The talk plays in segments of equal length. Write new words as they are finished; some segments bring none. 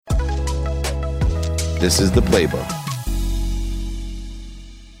This is the playbook.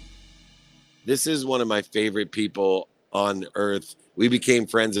 This is one of my favorite people on earth. We became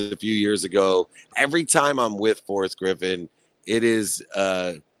friends a few years ago. Every time I'm with Forrest Griffin, it is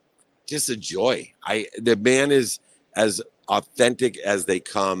just a joy. The man is as authentic as they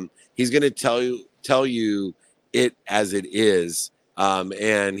come. He's going to tell you it as it is.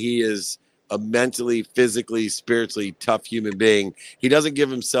 And he is a mentally, physically, spiritually tough human being. He doesn't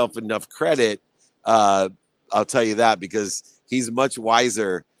give himself enough credit. I'll tell you that, because he's much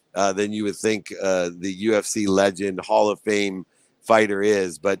wiser than you would think the UFC legend, Hall of Fame fighter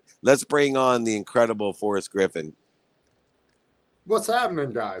is. But let's bring on the incredible Forrest Griffin. What's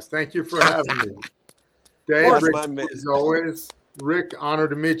happening, guys? Thank you for having me. Dave, Rick, as always. Rick, honor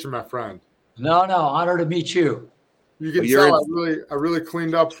to meet you, my friend. No, honor to meet you. You can tell I really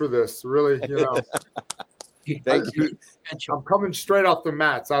cleaned up for this. Really, Thank you. I'm coming straight off the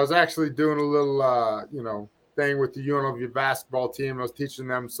mats. I was actually doing a little, thing with the UNLV basketball team. I was teaching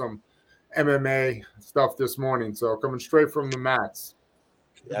them some MMA stuff this morning. So coming straight from the mats.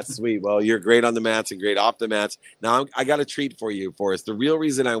 That's sweet. Well, you're great on the mats and great off the mats. Now I got a treat for you, Forrest. The real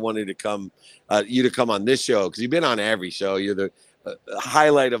reason I wanted to come on this show, because you've been on every show. You're the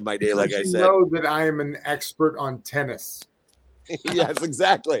highlight of my day, like I said. You know that I am an expert on tennis. Yes,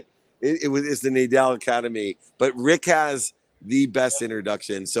 exactly. It's the Nadal Academy, but Rick has the best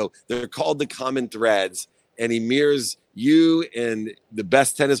introduction. So they're called the Common Threads, and he mirrors you and the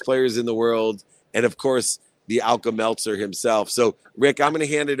best tennis players in the world, and of course the Alka-Meltzer himself. So Rick, I'm going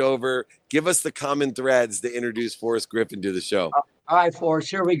to hand it over. Give us the common threads to introduce Forrest Griffin to the show. All right, Forrest,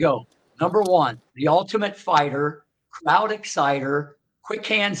 here we go. Number one, the ultimate fighter, crowd exciter, quick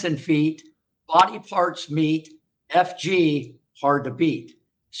hands and feet, body parts meet, FG, hard to beat.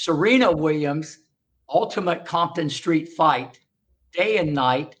 Serena Williams, ultimate Compton Street fight, day and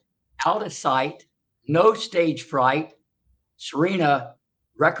night, out of sight, no stage fright. Serena,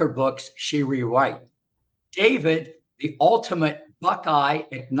 record books she rewrite. David, the ultimate Buckeye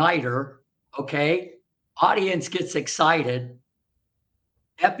igniter, okay? Audience gets excited.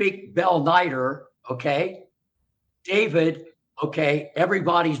 Epic Bell Nighter, okay? David, okay,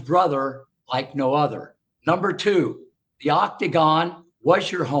 everybody's brother like no other. Number two, the Octagon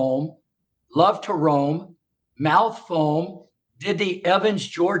was your home, love to roam, mouth foam, did the Evans,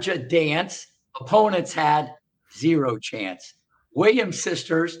 Georgia dance, opponents had zero chance. Williams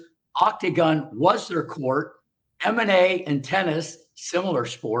sisters, Octagon was their court, M&A and tennis, similar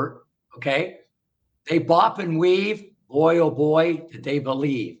sport, okay? They bop and weave, boy, oh boy, did they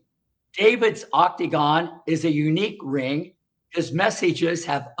believe. David's Octagon is a unique ring. His messages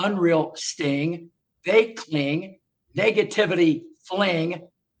have unreal sting. They cling, negativity fling,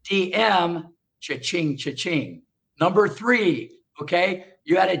 DM, cha-ching, cha-ching. Number three, okay,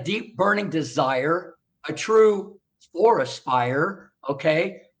 you had a deep burning desire, a true forest fire,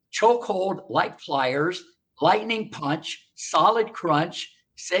 okay, chokehold like pliers, lightning punch, solid crunch,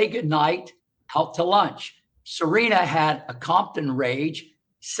 say goodnight, out to lunch. Serena had a Compton rage.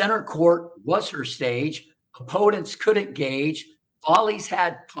 Center court was her stage. Opponents couldn't gauge. Volleys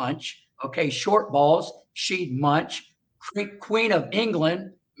had punch. Okay, short balls, she'd munch. Queen of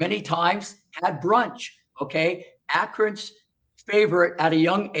England many times had brunch. Okay, Akron's favorite at a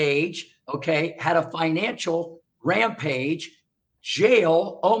young age. Okay, had a financial rampage.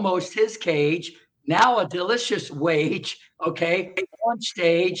 Jail, almost his cage. Now a delicious wage. Okay, on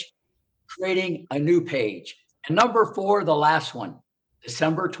stage, creating a new page. And number four, the last one,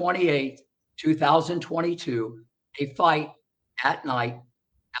 December 28th, 2022, a fight at night,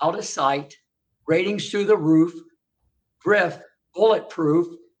 out of sight, ratings through the roof, Griff, bulletproof,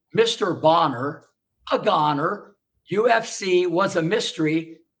 Mr. Bonner, a goner, UFC was a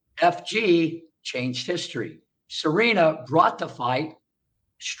mystery, FG changed history. Serena brought the fight,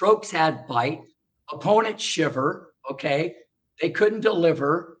 strokes had bite, opponents shiver, okay, they couldn't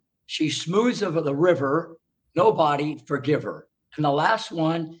deliver, she smooths over the river, nobody forgive her. And the last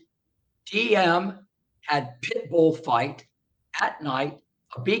one, DM had pit bull fight at night,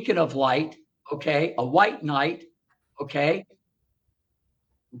 a beacon of light, okay, a white knight, okay,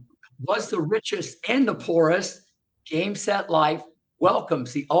 was the richest and the poorest. Game Set Life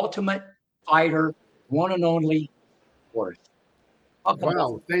welcomes the ultimate fighter, one and only Forrest.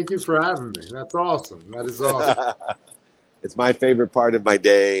 Wow, thank you for having me. That's awesome. That is awesome. It's my favorite part of my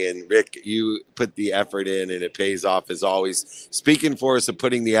day. And Rick, you put the effort in and it pays off as always. Speaking for us of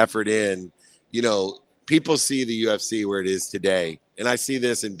putting the effort in, people see the UFC where it is today. And I see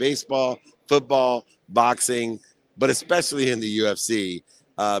this in baseball, football, boxing, but especially in the UFC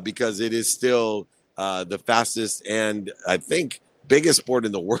because it is still the fastest and I think biggest sport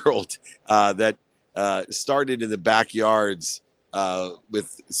in the world that started in the backyards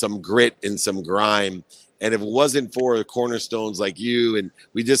with some grit and some grime. And if it wasn't for the cornerstones like you, and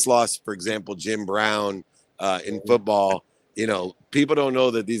we just lost, for example, Jim Brown in football, you know, people don't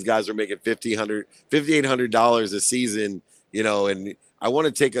know that these guys are making $5,800 a season, you know, and I want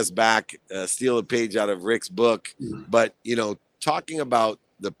to take us back, steal a page out of Rick's book, but, you know, talking about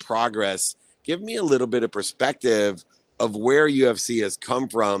the progress, give me a little bit of perspective of where UFC has come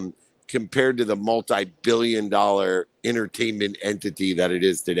from compared to the multi-billion-dollar entertainment entity that it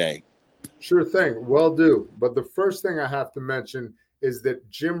is today. Sure thing. Well do. But the first thing I have to mention is that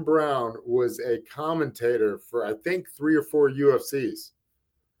Jim Brown was a commentator for, I think, 3 or 4 UFCs.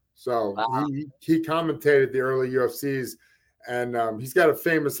 So Wow. he commentated the early UFCs, and he's got a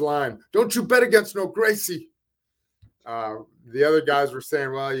famous line, "Don't you bet against no Gracie." The other guys were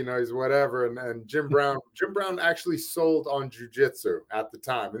saying, well, you know, he's whatever. And Jim Brown actually sold on jiu-jitsu at the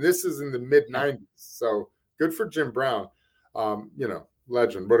time. And this is in the mid-90s. So good for Jim Brown. You know,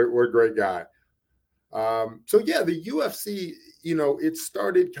 legend. What a great guy. So, yeah, the UFC, you know, it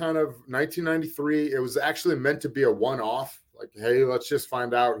started kind of 1993. It was actually meant to be a one-off. Like, hey, let's just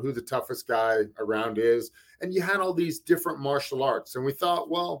find out who the toughest guy around is. And you had all these different martial arts. And we thought,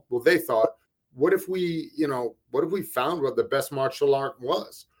 well, they thought, what if we found what the best martial art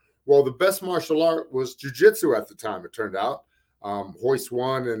was? Well, the best martial art was jiu-jitsu at the time, it turned out. Hoist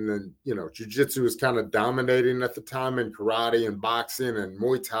won, and then, you know, jiu-jitsu was kind of dominating at the time, in karate and boxing and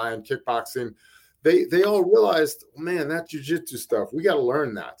Muay Thai and kickboxing. They all realized, man, that jiu-jitsu stuff, we got to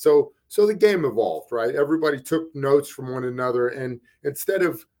learn that. So the game evolved, right? Everybody took notes from one another, and instead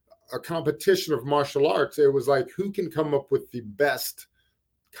of a competition of martial arts, it was like, who can come up with the best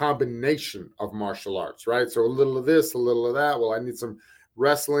combination of martial arts, right? So a little of this, a little of that. Well, I need some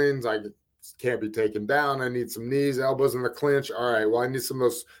wrestlings. I can't be taken down. I need some knees, elbows in the clinch. All right. Well, I need some of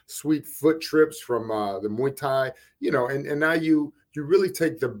those sweet foot trips from the Muay Thai, you know, and now you really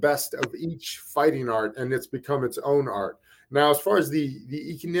take the best of each fighting art, and it's become its own art. Now, as far as the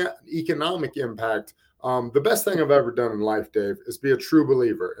economic impact, the best thing I've ever done in life, Dave, is be a true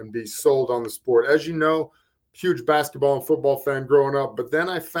believer and be sold on the sport. As you know, huge basketball and football fan growing up, but then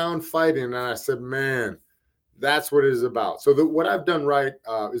I found fighting, and I said, man, that's what it is about. So what I've done right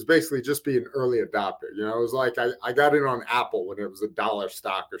is basically just be an early adopter. You know, it was like I got in on Apple when it was $1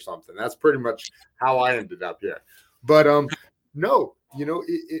 stock or something. That's pretty much how I ended up here. But no, you know,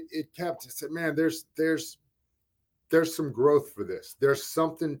 it kept. I said, man, there's some growth for this. There's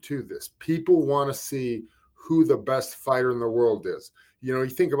something to this. People want to see who the best fighter in the world is. You know,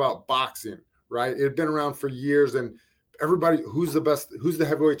 you think about boxing, right? It had been around for years, and everybody, who's the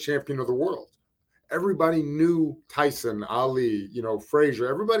heavyweight champion of the world? Everybody knew Tyson, Ali, you know, Frazier.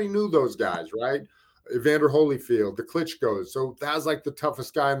 Everybody knew those guys, right? Evander Holyfield, the Klitschko's. So that was like the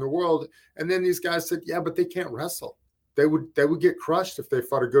toughest guy in the world. And then these guys said, yeah, but they can't wrestle. They would get crushed if they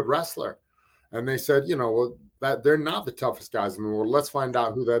fought a good wrestler. And they said, you know, well, that they're not the toughest guys in the world. Let's find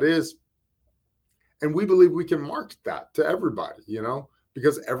out who that is. And we believe we can market that to everybody, you know,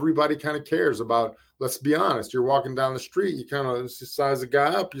 because everybody kind of cares about, let's be honest, you're walking down the street, you kind of size a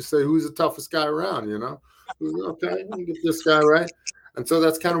guy up, you say, who's the toughest guy around, you know? Okay, we can get this guy right. And so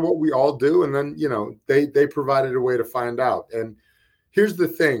that's kind of what we all do. And then, you know, they provided a way to find out. And here's the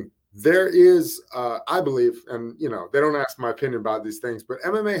thing. There is, I believe, and, you know, they don't ask my opinion about these things, but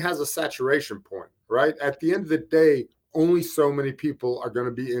MMA has a saturation point, right? At the end of the day, only so many people are going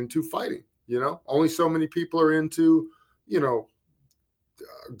to be into fighting, you know? Only so many people are into, you know,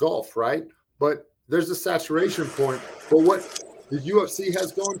 golf, right? But there's a saturation point. But what the UFC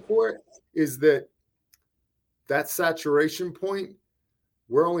has going for it is that saturation point,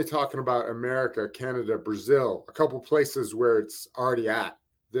 we're only talking about America, Canada, Brazil, a couple places where it's already at.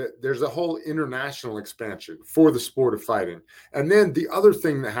 There's a whole international expansion for the sport of fighting. And then the other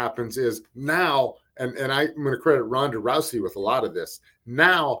thing that happens is now, and I'm going to credit Ronda Rousey with a lot of this,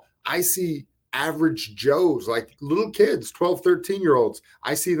 now I see average Joes, like little kids, 12, 13-year-olds,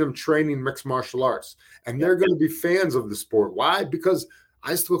 I see them training mixed martial arts. And they're going to be fans of the sport. Why? Because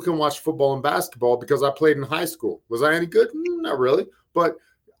I still can watch football and basketball because I played in high school. Was I any good? Not really. But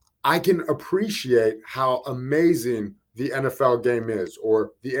I can appreciate how amazing the NFL game is,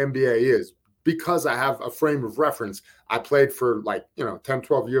 or the NBA is, because I have a frame of reference. I played for 10,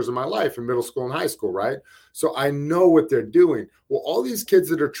 12 years of my life in middle school and high school, right? So I know what they're doing. Well, all these kids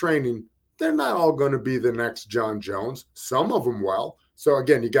that are training, they're not all going to be the next John Jones. Some of them will. So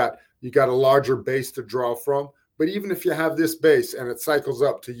again, you got a larger base to draw from. But even if you have this base and it cycles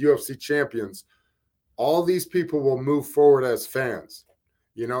up to UFC champions, all these people will move forward as fans.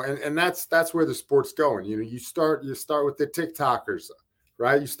 You know, and that's where the sport's going. You know, you start with the TikTokers,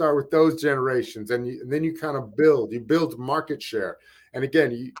 right? You start with those generations, and then you kind of build. You build market share. And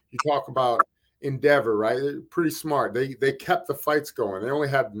again, you talk about Endeavor, right? They're pretty smart. They kept the fights going. They only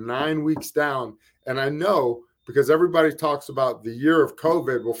had 9 weeks down. And I know because everybody talks about the year of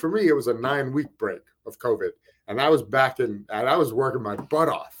COVID. Well, for me, it was a 9-week break of COVID. And I was and I was working my butt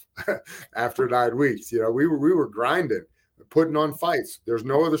off after 9 weeks. You know, we were grinding, putting on fights. There's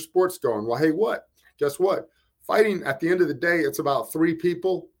no other sports going. Well, hey, what? Guess what? Fighting, at the end of the day, it's about 3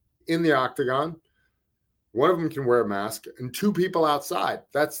 people in the octagon. One of them can wear a mask and 2 people outside.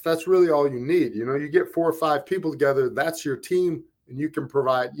 That's really all you need. You know, you get 4 or 5 people together, that's your team, and you can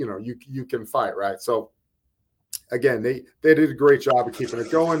provide, you know, you can fight, right? So again, they did a great job of keeping it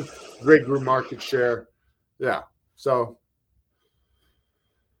going. Great grew market share. Yeah. So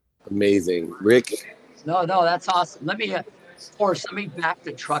amazing. Rick? No, that's awesome. Forrest, let me back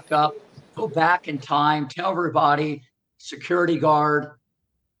the truck up, go back in time, tell everybody, security guard,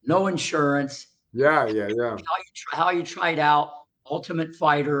 no insurance. Yeah. How you tried out, Ultimate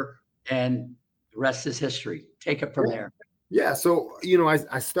Fighter, and the rest is history. Take it from there. Yeah. So, you know,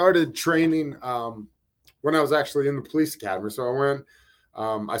 I started training when I was actually in the police academy. So I went,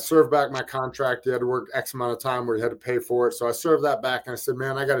 I served back my contract. You had to work X amount of time where you had to pay for it. So I served that back, and I said,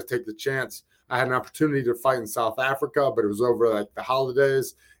 man, I got to take the chance. I had an opportunity to fight in South Africa, but it was over like the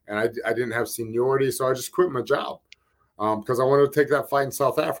holidays, and I didn't have seniority. So I just quit my job because I wanted to take that fight in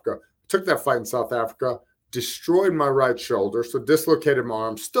South Africa. Took that fight in South Africa, destroyed my right shoulder, so dislocated my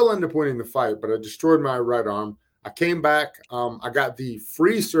arm. Still ended up winning the fight, but I destroyed my right arm. I came back. I got the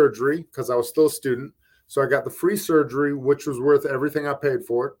free surgery because I was still a student. So I got the free surgery, which was worth everything I paid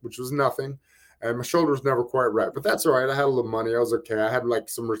for it, which was nothing. And my shoulder was never quite right. But that's all right. I had a little money. I was okay. I had like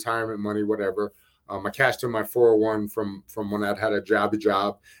some retirement money, whatever. I cashed in my 401 from when I'd had a jobby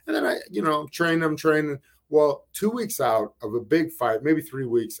job. And then I, you know, training. Well, 2 weeks out of a big fight, maybe 3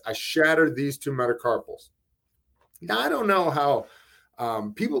 weeks, I shattered these 2 metacarpals. Now, I don't know how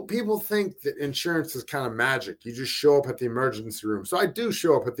people think that insurance is kind of magic. You just show up at the emergency room. So I do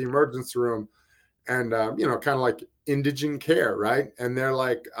show up at the emergency room and, you know, kind of like indigent care, right? And they're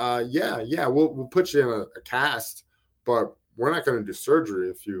like, yeah, we'll put you in a cast, but we're not going to do surgery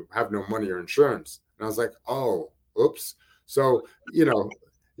if you have no money or insurance. And I was like, oh, oops. So, you know,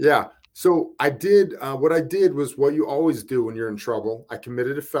 yeah. So I did, what I did was what you always do when you're in trouble. I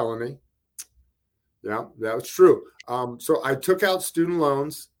committed a felony. Yeah, that was true. So I took out student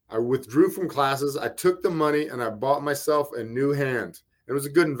loans. I withdrew from classes. I took the money and I bought myself a new hand. It was a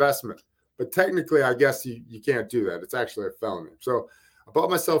good investment. But technically, I guess you can't do that. It's actually a felony. So I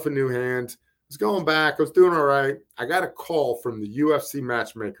bought myself a new hand. I was going back. I was doing all right. I got a call from the UFC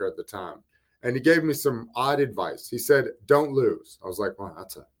matchmaker at the time. And he gave me some odd advice. He said, don't lose. I was like, well,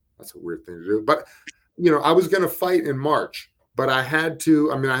 that's a weird thing to do. But, you know, I was going to fight in March. But I had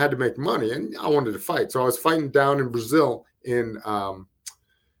to make money, and I wanted to fight. So I was fighting down in Brazil in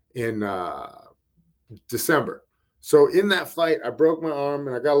December. So in that fight, I broke my arm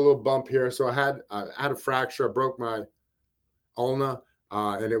and I got a little bump here. So I had a fracture. I broke my ulna,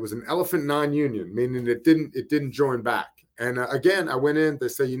 and it was an elephant non-union, meaning it didn't join back. And again, I went in. They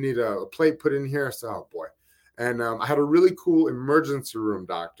say you need a plate put in here. So, oh boy. And I had a really cool emergency room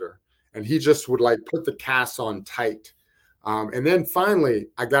doctor, and he just would like put the cast on tight. And then finally,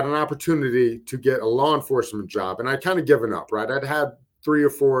 I got an opportunity to get a law enforcement job, and I'd kind of given up, right? I'd had 3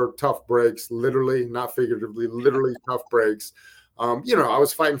 or 4 tough breaks, literally, not figuratively, literally tough breaks. You know, I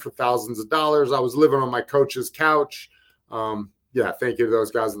was fighting for thousands of dollars. I was living on my coach's couch. Yeah, thank you to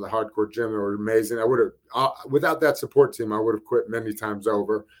those guys in the hardcore gym. They were amazing. I would have, without that support team, I would have quit many times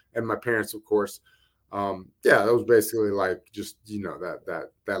over, and my parents, of course. Yeah, that was basically like just, you know,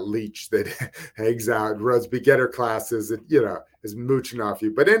 that leech that hangs out, runs beginner classes, and, you know, is mooching off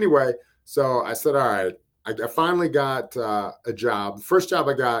you. But anyway, so I said, all right, I finally got a job. The first job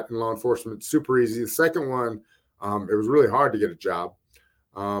I got in law enforcement, super easy. The second one, it was really hard to get a job.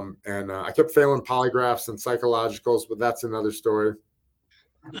 And I kept failing polygraphs and psychologicals, but that's another story.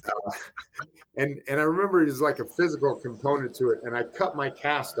 And I remember it was like a physical component to it. And I cut my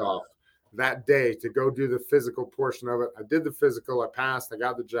cast off that day to go do the physical portion of it. I did the physical. I passed. I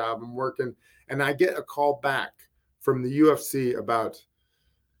got the job. I'm working. And I get a call back from the UFC about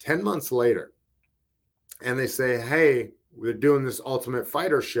 10 months later. And they say, hey, we're doing this Ultimate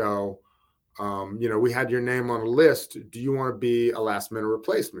Fighter show. You know, we had your name on a list. Do you want to be a last minute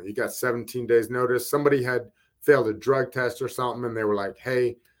replacement? You got 17 days notice. Somebody had failed a drug test or something. And they were like,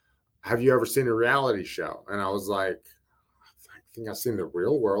 hey, have you ever seen a reality show? And I was like, I think I've seen The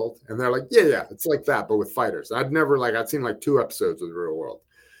Real World. And they're like, yeah, it's like that, but with fighters. I'd seen like 2 episodes of The Real World.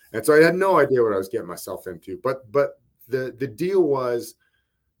 And so I had no idea what I was getting myself into. But the deal was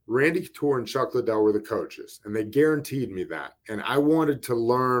Randy Couture and Chuck Liddell were the coaches, and they guaranteed me that. And I wanted to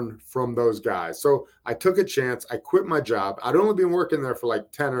learn from those guys. So I took a chance. I quit my job. I'd only been working there for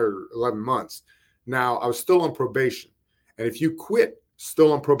like 10 or 11 months. Now, I was still on probation. And if you quit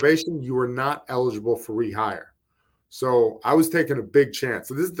still on probation, you are not eligible for rehire. So I was taking a big chance.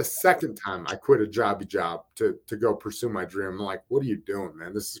 So this is the second time I quit a job to go pursue my dream. I'm like, what are you doing,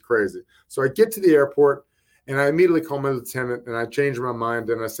 man? This is crazy. So I get to the airport and I immediately call my lieutenant and I change my mind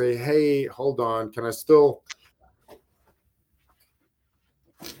and I say, hey, hold on. Can I still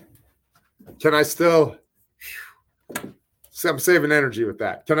I'm saving energy with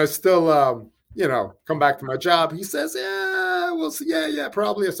that. Can I still, come back to my job? He says, yeah, we'll see. Yeah,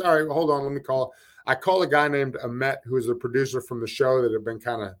 probably. Sorry, hold on. Let me call. I call a guy named Ahmet, who is a producer from the show that had been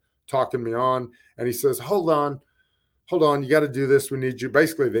kind of talking me on. And he says, hold on. You got to do this. We need you.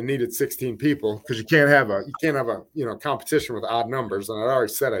 Basically, they needed 16 people because you can't have a competition with odd numbers. And I'd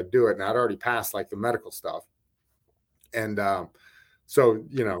already said I'd do it. And I'd already passed like the medical stuff. And so,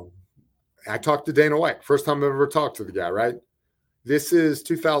 I talked to Dana White. First time I've ever talked to the guy, right? This is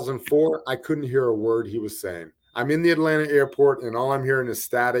 2004. I couldn't hear a word he was saying. I'm in the Atlanta airport and all I'm hearing is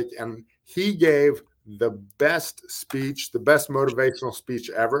static. And he gave the best speech, the best motivational speech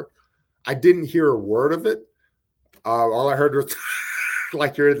ever. I didn't hear a word of it. All I heard was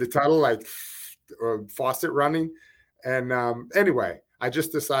like you're in the tunnel, like faucet running. And anyway, I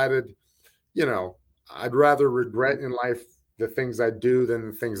just decided, I'd rather regret in life the things I do than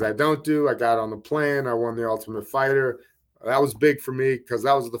the things I don't do. I got on the plane. I won the Ultimate Fighter. That was big for me because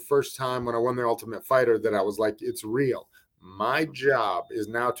that was the first time when I won the Ultimate Fighter that I was like, it's real. My job is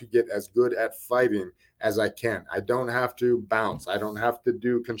now to get as good at fighting as I can. I don't have to bounce. I don't have to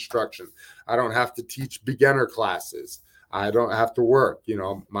do construction. I don't have to teach beginner classes. I don't have to work.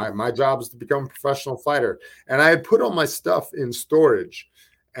 My job is to become a professional fighter. And I had put all my stuff in storage.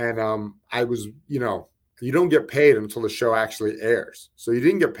 And I was, you don't get paid until the show actually airs. So you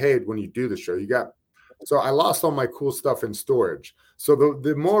didn't get paid when you do the show. So I lost all my cool stuff in storage. So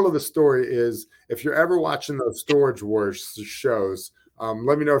the moral of the story is, if you're ever watching those Storage Wars shows,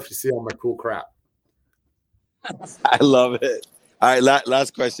 let me know if you see all my cool crap. I love it. All right,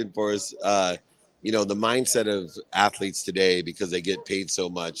 last question for us. The mindset of athletes today, because they get paid so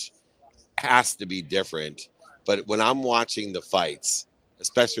much, has to be different. But when I'm watching the fights,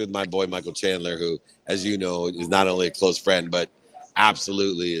 especially with my boy Michael Chandler, who, as you know, is not only a close friend, but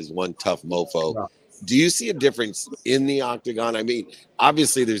absolutely is one tough mofo. Yeah. Do you see a difference in the octagon? I mean,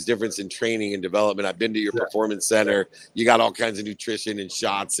 obviously there's difference in training and development. I've been to your performance center. You got all kinds of nutrition and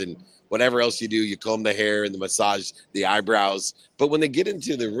shots and whatever else you do. You comb the hair and the massage, the eyebrows. But when they get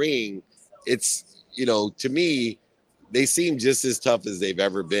into the ring, it's, to me, they seem just as tough as they've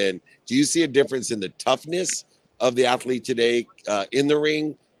ever been. Do you see a difference in the toughness of the athlete today in the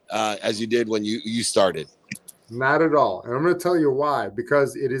ring as you did when you started? Not at all. And I'm going to tell you why,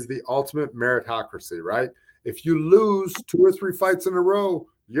 because it is the ultimate meritocracy, right? If you lose 2 or 3 fights in a row,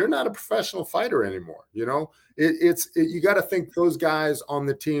 you're not a professional fighter anymore. You got to think those guys on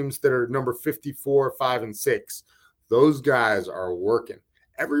the teams that are number 54, 5, and 6, those guys are working.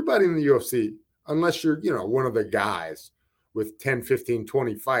 Everybody in the UFC, unless you're, one of the guys with 10, 15,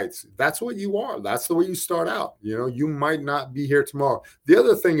 20 fights, that's what you are. That's the way you start out. You might not be here tomorrow. The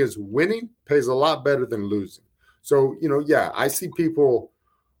other thing is winning pays a lot better than losing. So, I see people,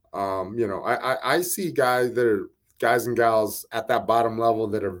 I see guys and gals at that bottom level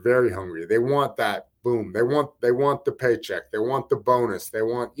that are very hungry. They want that boom. They want the paycheck. They want the bonus. They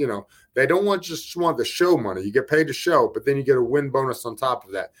want, they don't just want the show money. You get paid to show, but then you get a win bonus on top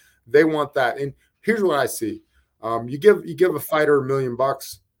of that. They want that. And here's what I see. You give a fighter $1 million.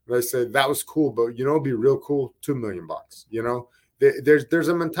 They say that was cool, but it'd be real cool, $2 million. There's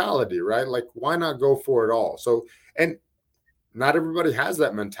a mentality, right? Like, why not go for it all? So, and not everybody has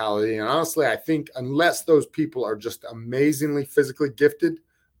that mentality. And honestly, I think unless those people are just amazingly physically gifted,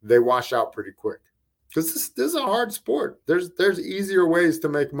 they wash out pretty quick. Because this is a hard sport. There's easier ways to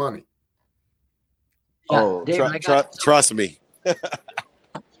make money. Yeah, David, trust me.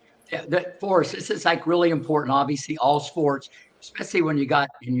 Forrest, this is like really important. Obviously, all sports, especially when you got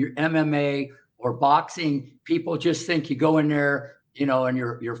in your MMA or boxing, people just think you go in there, and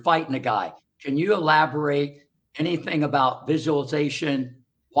you're fighting a guy. Can you elaborate anything about visualization,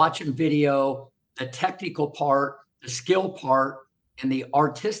 watching video, the technical part, the skill part, and the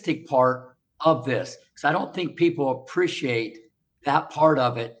artistic part of this? Because I don't think people appreciate that part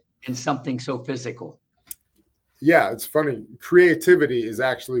of it in something so physical. Yeah, it's funny. Creativity is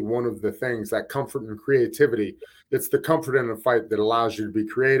actually one of the things, that comfort and creativity. It's the comfort in a fight that allows you to be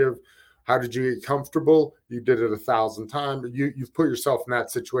creative. How did you get comfortable? You did it 1,000 times. You've put yourself in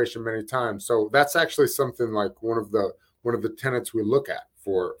that situation many times. So that's actually something like one of the tenets we look at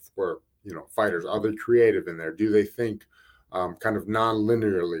for fighters. Are they creative in there? Do they think kind of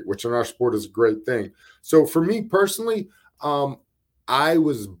non-linearly, which in our sport is a great thing. So for me personally, I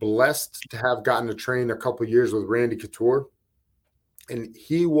was blessed to have gotten to train a couple of years with Randy Couture, and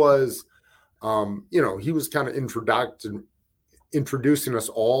he was, he was kind of introducing us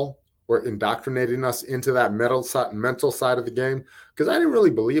all, or indoctrinating us into that mental side of the game, because I didn't really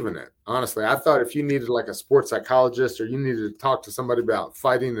believe in it. Honestly, I thought if you needed like a sports psychologist, or you needed to talk to somebody about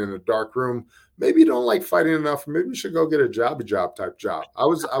fighting in a dark room, maybe you don't like fighting enough, maybe you should go get a job type job. But I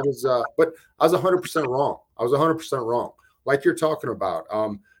was 100% wrong. I was 100% wrong. Like you're talking about,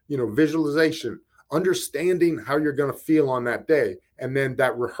 visualization, understanding how you're going to feel on that day, and then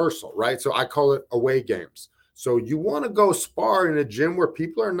that rehearsal, right? So I call it away games. So you want to go spar in a gym where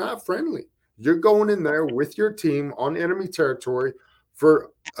people are not friendly. You're going in there with your team on enemy territory for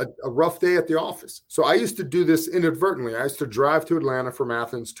a rough day at the office. So I used to do this inadvertently. I used to drive to Atlanta from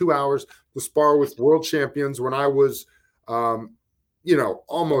Athens, 2 hours to spar with world champions when I was,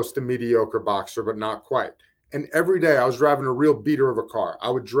 almost a mediocre boxer, but not quite. And every day I was driving a real beater of a car. I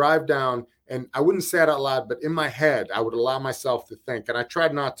would drive down, and I wouldn't say it out loud, but in my head, I would allow myself to think. And I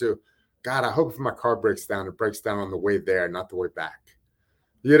tried not to. God, I hope if my car breaks down, it breaks down on the way there, not the way back.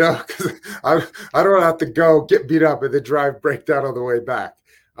 Because I don't want to have to go get beat up and then break down on the way back.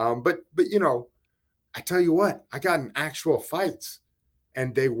 But I tell you what, I got in actual fights,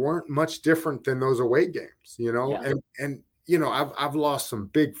 and they weren't much different than those away games. Yeah. And I've lost some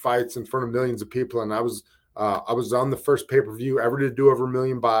big fights in front of millions of people, and I was on the first pay-per-view ever to do over 1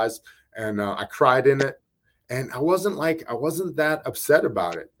 million buys, and I cried in it. And I wasn't that upset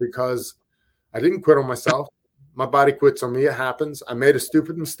about it, because I didn't quit on myself. My body quits on me. It happens. I made a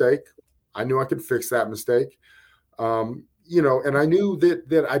stupid mistake. I knew I could fix that mistake. And I knew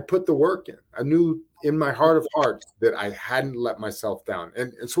that I put the work in. I knew in my heart of hearts that I hadn't let myself down.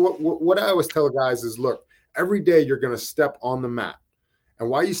 And so what I always tell guys is, look, every day you're going to step on the mat. And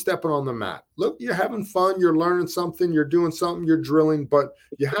why are you stepping on the mat? Look, you're having fun. You're learning something. You're doing something. You're drilling. But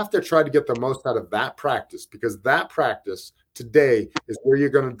you have to try to get the most out of that practice, because that practice today is where you're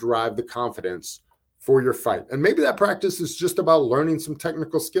going to drive the confidence for your fight. And maybe that practice is just about learning some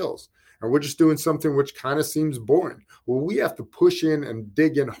technical skills, and we're just doing something which kind of seems boring. Well, we have to push in and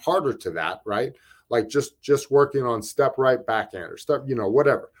dig in harder to that, right? Like just working on step right backhand or step,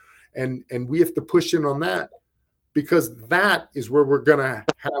 whatever. And we have to push in on that, because that is where we're going to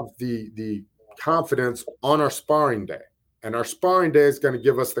have the confidence on our sparring day. And our sparring day is going to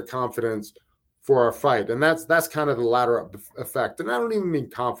give us the confidence for our fight. And that's kind of the ladder effect. And I don't even mean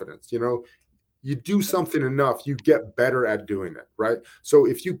confidence. You do something enough, you get better at doing it, right? So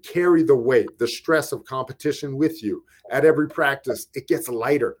if you carry the weight, the stress of competition with you at every practice, it gets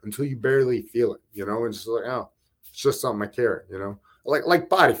lighter until you barely feel it, and it's like, oh, it's just something I carry, like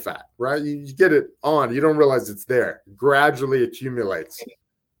body fat, right? You get it on, you don't realize it's there. It gradually accumulates.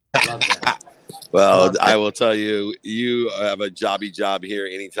 Well, I will tell you, you have a job here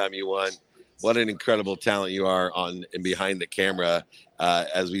anytime you want. What an incredible talent you are on and behind the camera,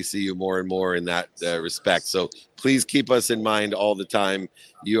 as we see you more and more in that respect. So please keep us in mind all the time.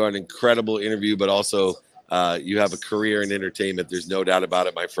 You are an incredible interview, but also you have a career in entertainment. There's no doubt about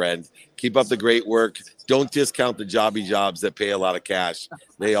it, my friend. Keep up the great work. Don't discount the jobs that pay a lot of cash.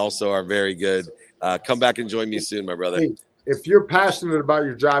 They also are very good. Come back and join me soon, my brother. Hey, if you're passionate about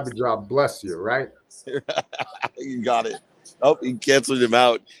your job, bless you, right? You got it. Oh, he canceled him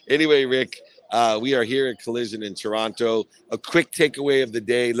out. Anyway, Rick, we are here at Collision in Toronto. A quick takeaway of the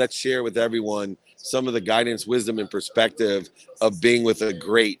day. Let's share with everyone some of the guidance, wisdom, and perspective of being with a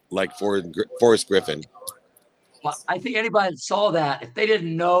great like Forrest Griffin. Well, I think anybody that saw that, if they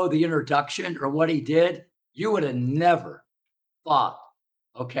didn't know the introduction or what he did, you would have never thought,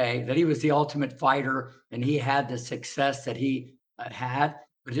 that he was the ultimate fighter and he had the success that he had.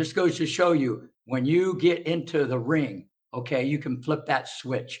 But it just goes to show you, when you get into the ring, you can flip that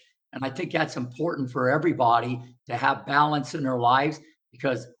switch. And I think that's important for everybody to have balance in their lives,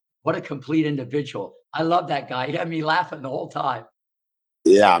 because what a complete individual. I love that guy. He had me laughing the whole time.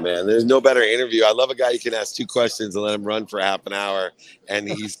 Yeah, man, there's no better interview. I love a guy you can ask 2 questions and let him run for half an hour. And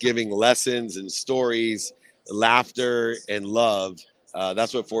he's giving lessons and stories, laughter and love.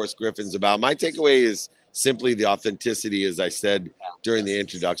 That's what Forrest Griffin's about. My takeaway is simply the authenticity, as I said during the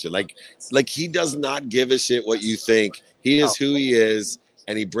introduction. Like he does not give a shit what you think. He is who he is,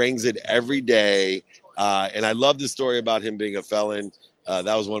 and he brings it every day. And I love the story about him being a felon.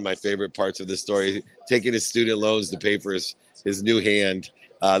 That was one of my favorite parts of the story, taking his student loans to pay for his new hand.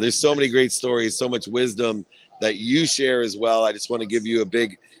 There's so many great stories, so much wisdom that you share as well. I just want to give you a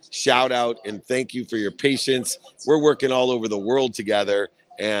big shout out and thank you for your patience. We're working all over the world together,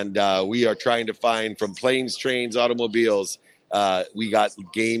 and we are trying to find, from planes, trains, automobiles. We got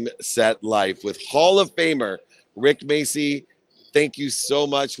Game Set Life with Hall of Famer Rick Macy. Thank you so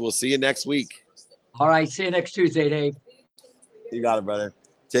much. We'll see you next week. All right. See you next Tuesday, Dave. You got it, brother.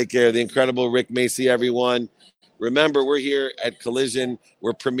 Take care. The incredible Rick Macy, everyone. Remember, we're here at Collision.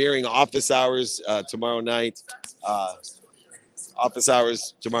 We're premiering Office Hours tomorrow night.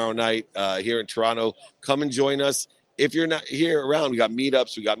 Here in Toronto. Come and join us. If you're not here around, we got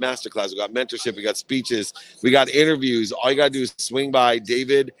meetups, we got masterclass, we got mentorship, we got speeches, we got interviews. All you got to do is swing by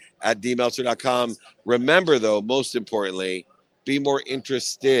david@dmeltzer.com. Remember, though, most importantly, be more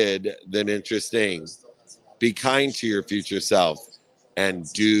interested than interesting. Be kind to your future self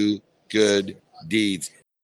and do good deeds.